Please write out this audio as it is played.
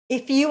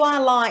If you are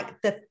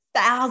like the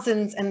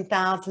thousands and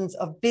thousands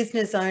of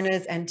business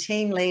owners and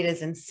team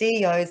leaders and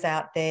CEOs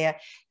out there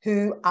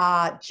who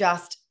are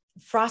just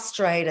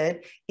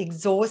frustrated,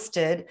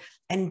 exhausted,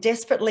 and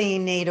desperately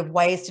in need of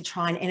ways to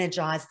try and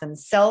energize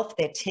themselves,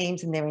 their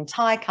teams, and their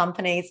entire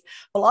companies,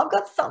 well, I've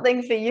got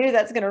something for you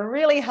that's going to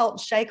really help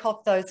shake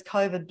off those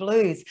COVID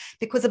blues,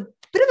 because a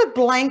bit of a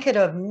blanket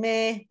of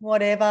meh,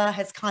 whatever,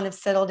 has kind of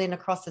settled in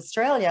across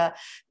Australia,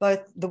 both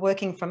the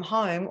working from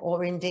home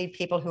or indeed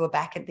people who are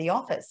back at the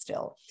office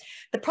still.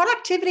 The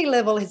productivity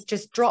level has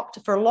just dropped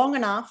for long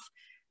enough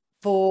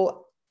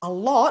for a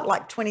lot,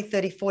 like 20,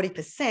 30,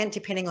 40%,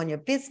 depending on your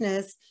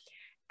business.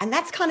 And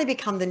that's kind of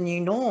become the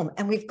new norm.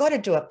 And we've got to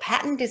do a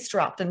pattern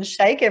disrupt and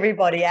shake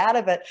everybody out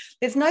of it.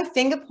 There's no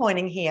finger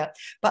pointing here,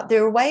 but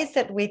there are ways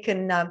that we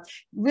can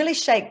really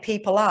shake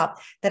people up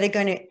that are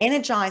going to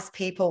energize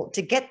people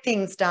to get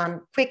things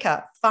done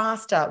quicker,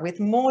 faster,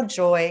 with more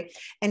joy,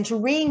 and to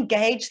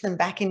re-engage them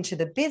back into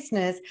the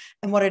business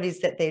and what it is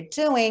that they're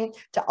doing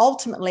to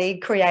ultimately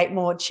create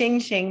more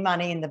ching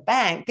money in the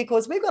bank,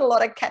 because we've got a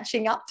lot of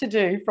catching up to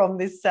do from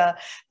this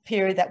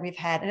period that we've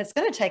had. And it's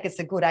going to take us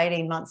a good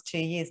 18 months, 2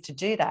 years to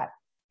do that.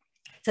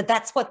 So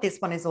that's what this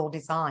one is all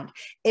designed.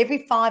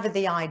 Every 5 of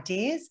the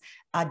ideas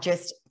are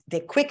just, they're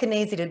quick and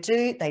easy to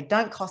do. They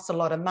don't cost a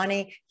lot of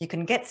money. You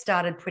can get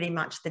started pretty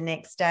much the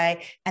next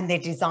day, and they're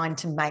designed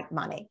to make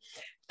money.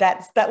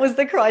 That was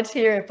the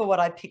criteria for what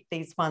I picked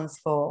these ones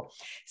for.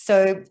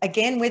 So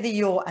again, whether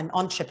you're an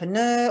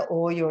entrepreneur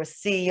or you're a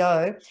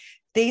CEO,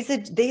 these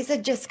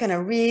are just going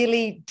to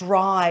really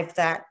drive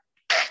that.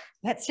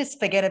 Let's just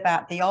forget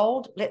about the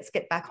old. Let's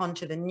get back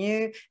onto the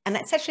new. And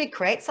let's actually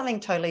create something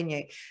totally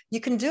new.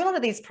 You can do a lot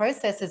of these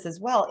processes as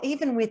well,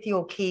 even with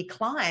your key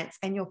clients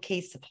and your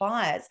key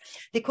suppliers,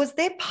 because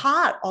they're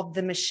part of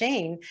the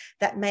machine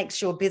that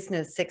makes your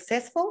business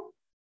successful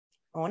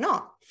or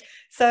not.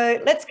 So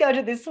let's go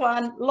to this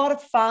one. A lot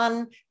of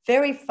fun,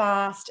 very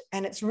fast,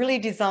 and it's really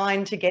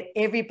designed to get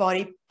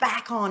everybody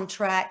back on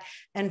track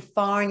and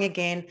firing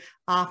again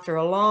after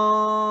a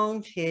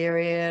long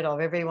period of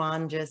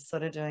everyone just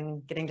sort of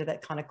getting to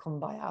that kind of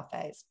kumbaya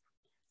phase.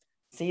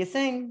 See you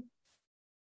soon.